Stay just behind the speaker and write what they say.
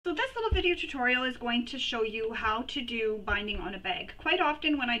video tutorial is going to show you how to do binding on a bag. Quite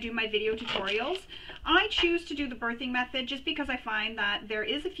often when I do my video tutorials, I choose to do the birthing method just because I find that there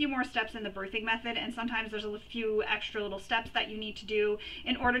is a few more steps in the birthing method, and sometimes there's a few extra little steps that you need to do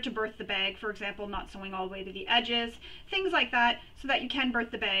in order to birth the bag. For example, not sewing all the way to the edges, things like that, so that you can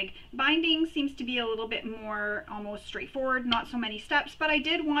birth the bag. Binding seems to be a little bit more almost straightforward, not so many steps, but I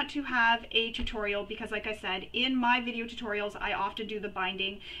did want to have a tutorial because, like I said, in my video tutorials I often do the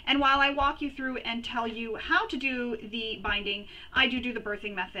binding, and while I walk you through and tell you how to do the binding, I do the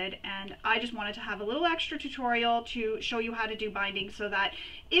birthing method, and I just wanted to have a little extra tutorial to show you how to do binding so that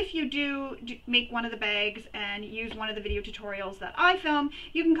if you do make one of the bags and use one of the video tutorials that I film,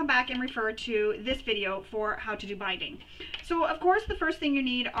 you can come back and refer to this video for how to do binding. So of course the first thing you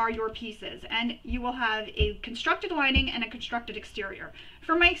need are your pieces, and you will have a constructed lining and a constructed exterior.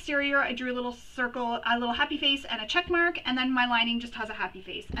 For my exterior, I drew a little circle, a little happy face and a check mark, and then my lining just has a happy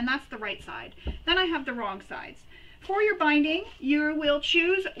face, and that's the right side. Then I have the wrong sides. For your binding, you will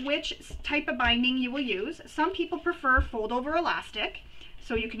choose which type of binding you will use. Some people prefer fold over elastic,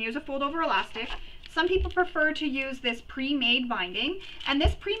 so you can use a fold over elastic. Some people prefer to use this pre-made binding, and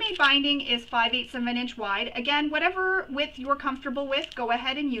this pre-made binding is 5/8 of an inch wide. Again, whatever width you're comfortable with, go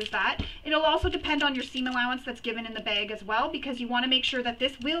ahead and use that. It'll also depend on your seam allowance that's given in the bag as well, because you want to make sure that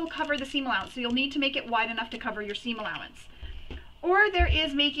this will cover the seam allowance, so you'll need to make it wide enough to cover your seam allowance. Or there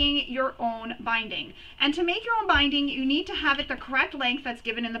is making your own binding. And to make your own binding, you need to have it the correct length that's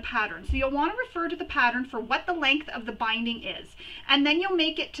given in the pattern. So you'll want to refer to the pattern for what the length of the binding is. And then you'll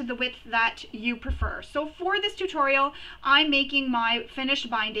make it to the width that you prefer. So for this tutorial, I'm making my finished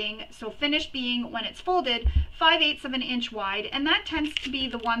binding, so finished being when it's folded, 5/8 of an inch wide. And that tends to be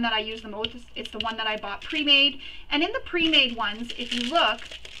the one that I use the most. It's the one that I bought pre-made. And in the pre-made ones, if you look,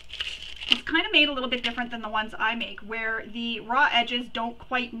 it's kind of made a little bit different than the ones I make, where the raw edges don't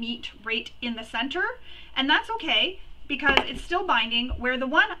quite meet right in the center, and that's okay because it's still binding. Where the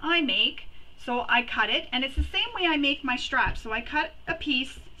one I make, so I cut it, and it's the same way I make my straps. So I cut a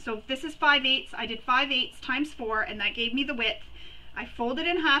piece, so if this is 5/8, I did 5/8 times 4, and that gave me the width. I fold it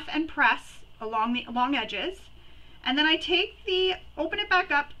in half and press along the long edges, and then I open it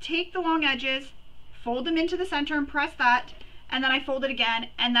back up, take the long edges, fold them into the center and press that, and then I fold it again,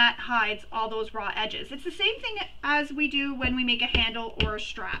 and that hides all those raw edges. It's the same thing as we do when we make a handle or a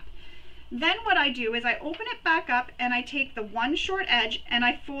strap. Then what I do is I open it back up and I take the one short edge and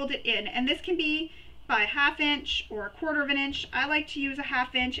I fold it in, and this can be by 1/2 inch or 1/4 of an inch. I like to use a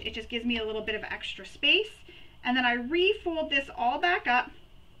 1/2 inch, it just gives me a little bit of extra space. And then I refold this all back up,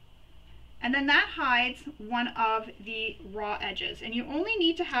 and then that hides one of the raw edges, and you only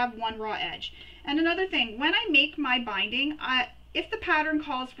need to have one raw edge. And another thing, when I make my binding, if the pattern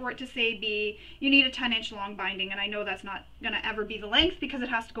calls for it to say you need a 10-inch long binding, and I know that's not going to ever be the length because it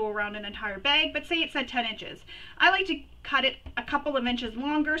has to go around an entire bag, but say it said 10 inches. I like to cut it a couple of inches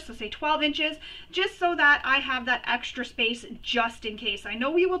longer, so say 12 inches, just so that I have that extra space just in case. I know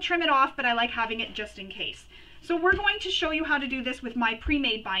we will trim it off, but I like having it just in case. So we're going to show you how to do this with my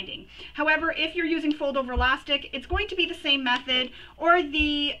pre-made binding. However, if you're using fold over elastic, it's going to be the same method, or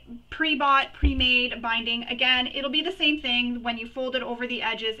the pre-bought, pre-made binding. Again, it'll be the same thing when you fold it over the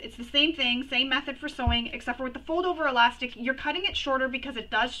edges. It's the same thing, same method for sewing, except for with the fold over elastic, you're cutting it shorter because it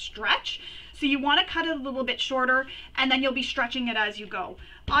does stretch. So you want to cut it a little bit shorter, and then you'll be stretching it as you go.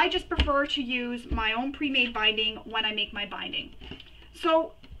 I just prefer to use my own pre-made binding when I make my binding.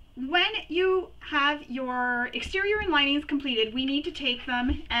 So when you have your exterior and linings completed, we need to take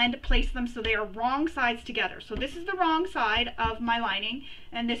them and place them so they are wrong sides together. So this is the wrong side of my lining,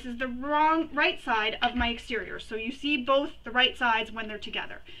 and this is the right side of my exterior. So you see both the right sides when they're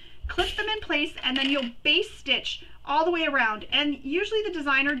together. Clip them in place, and then you'll base stitch all the way around. And usually the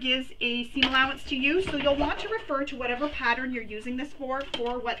designer gives a seam allowance to you, so you'll want to refer to whatever pattern you're using this for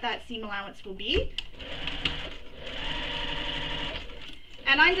what that seam allowance will be.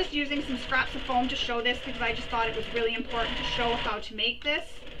 And I'm just using some scraps of foam to show this because I just thought it was really important to show how to make this.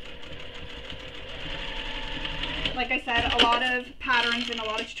 Like I said, a lot of patterns and a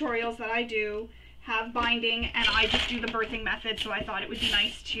lot of tutorials that I do have binding, and I just do the birthing method, so I thought it would be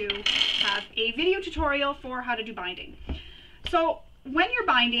nice to have a video tutorial for how to do binding. So when you're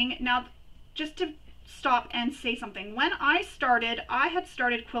binding, now just to stop and say something, when I had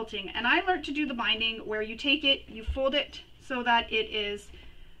started quilting, and I learned to do the binding where you take it, you fold it so that it is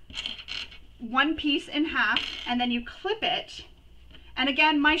one piece in half, and then you clip it, and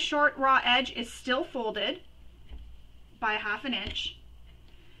again my short raw edge is still folded by 1/2 inch,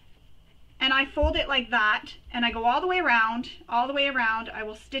 and I fold it like that, and I go all the way around, I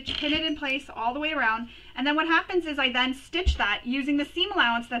will pin it in place all the way around, and then what happens is I then stitch that using the seam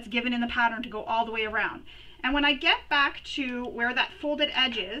allowance that's given in the pattern to go all the way around. And when I get back to where that folded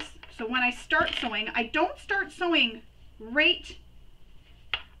edge is, so when I start sewing, I don't start sewing right,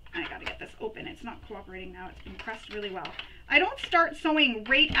 I gotta get this open, it's not cooperating now, it's been pressed really well. I don't start sewing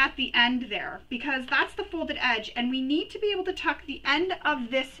right at the end there, because that's the folded edge, and we need to be able to tuck the end of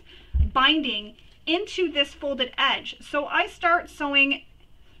this binding into this folded edge. So I start sewing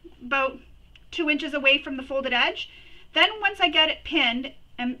about 2 inches away from the folded edge. Then once I get it pinned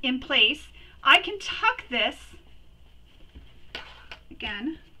and in place, I can tuck this,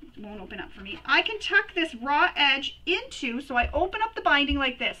 again, it won't open up for me, I can tuck this raw edge into, so I open up the binding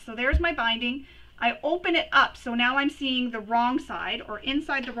like this. So there's my binding, I open it up, so now I'm seeing the wrong side, or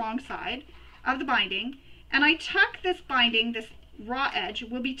inside the wrong side of the binding, and I tuck this binding, this raw edge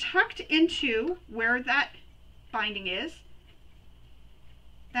will be tucked into where that binding is.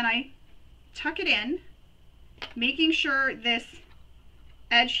 Then I tuck it in, making sure this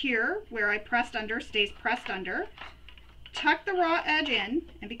edge here where I pressed under stays pressed under. Tuck the raw edge in,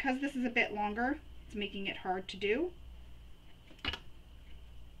 and because this is a bit longer, it's making it hard to do.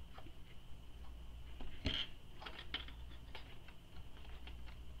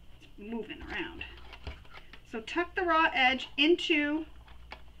 It's moving around. So tuck the raw edge into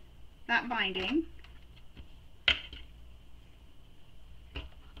that binding,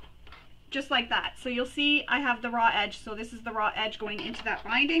 just like that. So you'll see I have the raw edge, so this is the raw edge going into that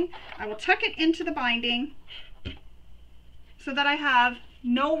binding. I will tuck it into the binding so that I have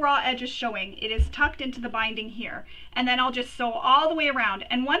no raw edges showing. It is tucked into the binding here, and then I'll just sew all the way around.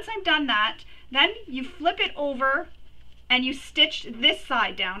 And once I've done that, then you flip it over and you stitch this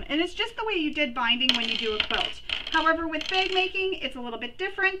side down, and it's just the way you did binding when you do a quilt. However, with bag making, it's a little bit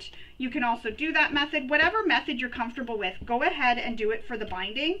different. You can also do that method. Whatever method you're comfortable with, go ahead and do it for the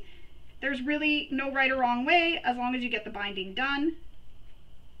binding. There's really no right or wrong way, as long as you get the binding done.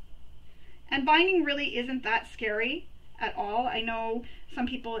 And binding really isn't that scary at all. I know some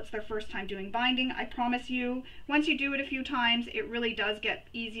people, it's their first time doing binding. I promise you, once you do it a few times, it really does get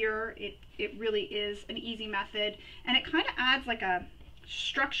easier. It really is an easy method, and it kind of adds like a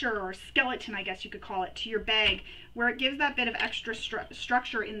structure or skeleton, I guess you could call it, to your bag, where it gives that bit of extra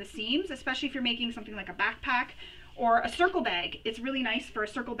structure in the seams, especially if you're making something like a backpack or a circle bag. It's really nice for a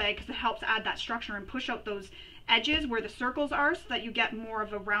circle bag because it helps add that structure and push out those edges where the circles are so that you get more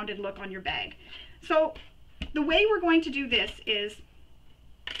of a rounded look on your bag. So the way we're going to do this is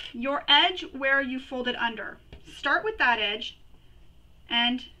your edge where you folded under. Start with that edge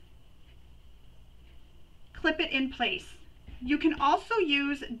and clip it in place. You can also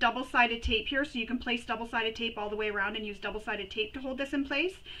use double-sided tape here, so you can place double-sided tape all the way around and use double-sided tape to hold this in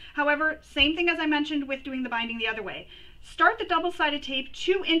place. However, same thing as I mentioned with doing the binding the other way. Start the double-sided tape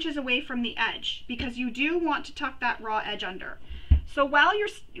 2 inches away from the edge, because you do want to tuck that raw edge under. So while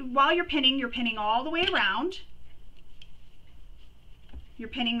you're pinning all the way around. You're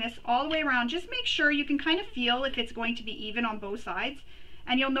pinning this all the way around. Just make sure you can kind of feel if it's going to be even on both sides.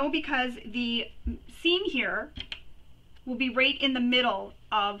 And you'll know because the seam here will be right in the middle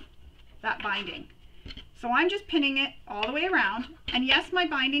of that binding. So I'm just pinning it all the way around. And yes, my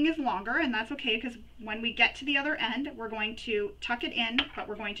binding is longer, and that's okay, because when we get to the other end, we're going to tuck it in, but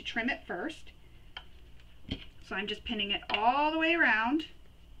we're going to trim it first. So I'm just pinning it all the way around.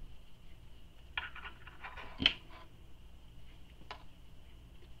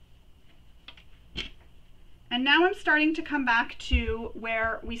 And now I'm starting to come back to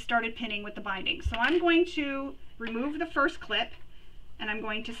where we started pinning with the binding. So I'm going to remove the first clip, and I'm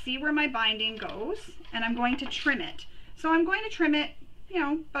going to see where my binding goes, and I'm going to trim it. So I'm going to trim it,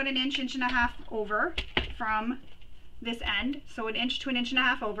 about an inch, inch and a half over from this end. So an inch to an inch and a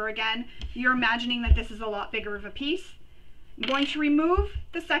half over. Again, you're imagining that this is a lot bigger of a piece. I'm going to remove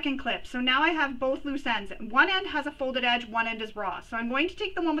the second clip. So now I have both loose ends. One end has a folded edge, one end is raw. So I'm going to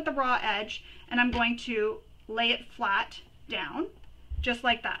take the one with the raw edge, and I'm going to lay it flat down, just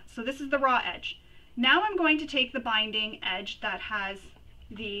like that. So this is the raw edge. Now I'm going to take the binding edge that has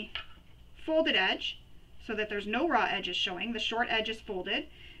the folded edge, so that there's no raw edges showing, the short edge is folded,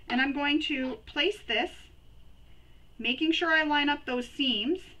 and I'm going to place this, making sure I line up those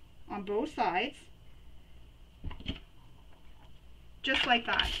seams on both sides, just like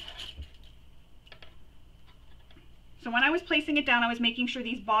that. So when I was placing it down, I was making sure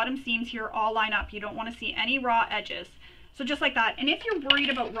these bottom seams here all line up. You don't want to see any raw edges. So just like that. And if you're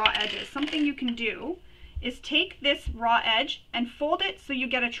worried about raw edges, something you can do is take this raw edge and fold it so you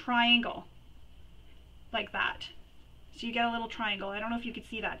get a triangle, like that. So you get a little triangle. I don't know if you could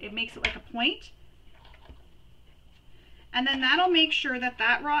see that. It makes it like a point. And then that'll make sure that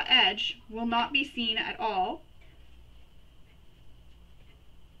that raw edge will not be seen at all.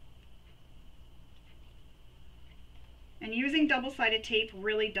 And using double-sided tape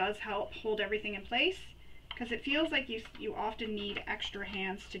really does help hold everything in place, because it feels like you often need extra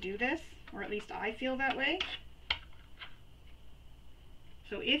hands to do this, or at least I feel that way.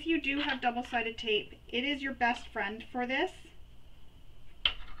 So if you do have double-sided tape, it is your best friend for this.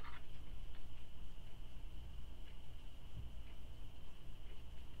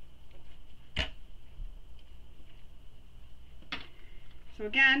 So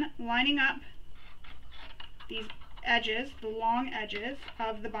again, lining up these edges, the long edges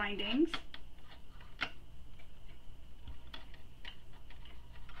of the bindings.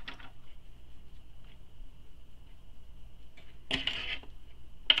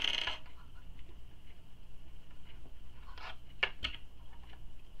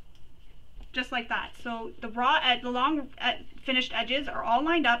 Just like that. So the long finished edges are all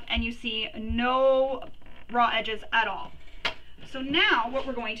lined up, and you see no raw edges at all. So now what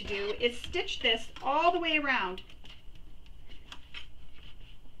we're going to do is stitch this all the way around.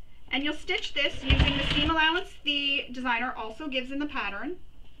 And you'll stitch this using the seam allowance the designer also gives in the pattern.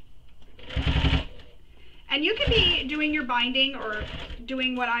 And you can be doing your binding or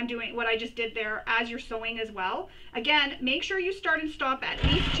doing what I just did there as you're sewing as well. Again, make sure you start and stop at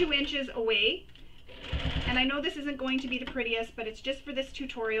least 2 inches away. And I know this isn't going to be the prettiest, but it's just for this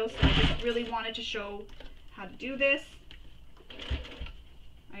tutorial, so I just really wanted to show how to do this.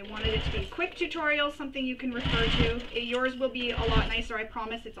 I wanted it to be a quick tutorial, something you can refer to. Yours will be a lot nicer, I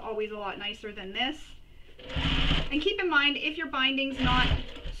promise. It's always a lot nicer than this. And keep in mind, if your binding's not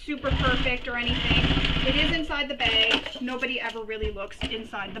super perfect or anything, it is inside the bag. Nobody ever really looks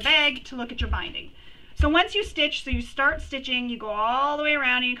inside the bag to look at your binding. So once you stitch, so you start stitching, you go all the way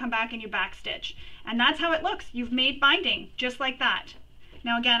around and you come back and you back stitch. And that's how it looks. You've made binding just like that.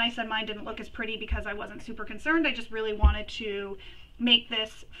 Now again, I said mine didn't look as pretty because I wasn't super concerned. I just really wanted to make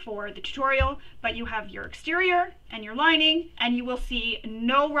this for the tutorial, but you have your exterior and your lining, and you will see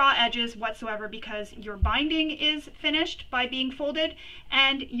no raw edges whatsoever because your binding is finished by being folded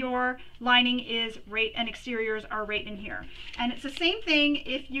and your lining is right and exteriors are right in here. And it's the same thing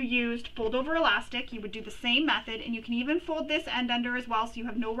if you used fold over elastic. You would do the same method, and you can even fold this end under as well so you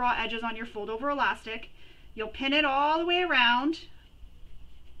have no raw edges on your fold over elastic. You'll pin it all the way around,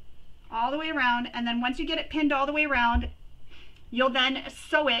 and then once you get it pinned all the way around, you'll then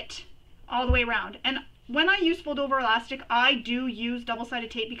sew it all the way around. And when I use fold over elastic, I do use double-sided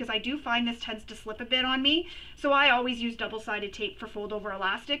tape because I do find this tends to slip a bit on me. So I always use double-sided tape for fold over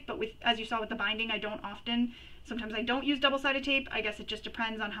elastic, but as you saw with the binding, I don't often. Sometimes I don't use double-sided tape. I guess it just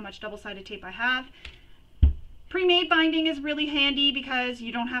depends on how much double-sided tape I have. Pre-made binding is really handy because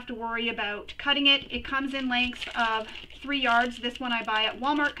you don't have to worry about cutting it. It comes in lengths of 3 yards. This one I buy at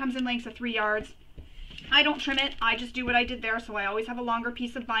Walmart comes in lengths of 3 yards. I don't trim it, I just do what I did there, so I always have a longer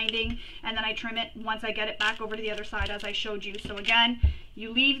piece of binding, and then I trim it once I get it back over to the other side as I showed you. So again,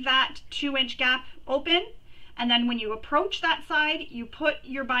 you leave that 2-inch gap open, and then when you approach that side, you put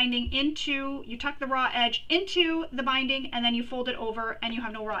your binding into, you tuck the raw edge into the binding, and then you fold it over, and you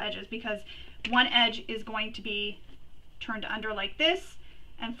have no raw edges because one edge is going to be turned under like this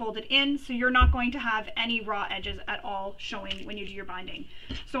and folded in, so you're not going to have any raw edges at all showing when you do your binding.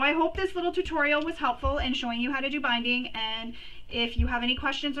 So I hope this little tutorial was helpful in showing you how to do binding, and if you have any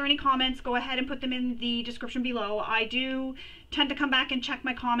questions or any comments, go ahead and put them in the description below. I do tend to come back and check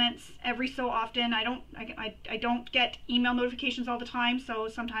my comments every so often. I don't get email notifications all the time, so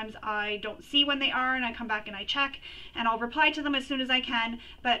sometimes I don't see when they are, and I come back and I check, and I'll reply to them as soon as I can.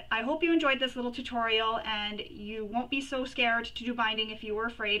 But I hope you enjoyed this little tutorial, and you won't be so scared to do binding if you were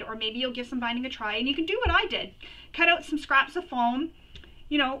afraid, or maybe you'll give some binding a try, and you can do what I did. Cut out some scraps of foam,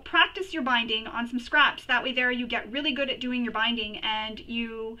 you know, practice your binding on some scraps. That way there you get really good at doing your binding, and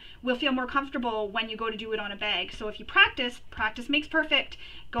you will feel more comfortable when you go to do it on a bag. So if you practice makes perfect.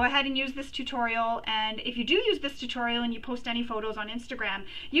 Go ahead and use this tutorial, and if you do use this tutorial and you post any photos on Instagram,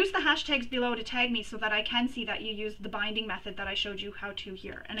 use the hashtags below to tag me so that I can see that you used the binding method that I showed you how to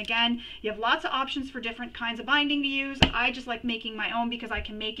here. And again, you have lots of options for different kinds of binding to use. I just like making my own because I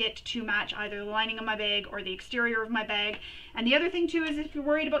can make it to match either the lining of my bag or the exterior of my bag. And the other thing too is if you're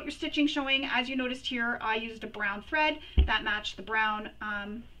worried about your stitching showing, as you noticed here, I used a brown thread that matched the brown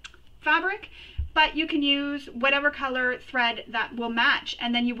fabric. but you can use whatever color thread that will match,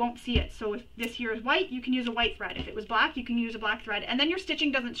 and then you won't see it. So if this here is white, you can use a white thread. If it was black, you can use a black thread, and then your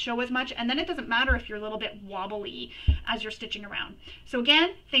stitching doesn't show as much, and then it doesn't matter if you're a little bit wobbly as you're stitching around. So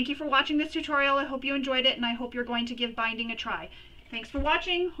again, thank you for watching this tutorial. I hope you enjoyed it, and I hope you're going to give binding a try. Thanks for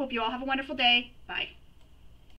watching. Hope you all have a wonderful day. Bye.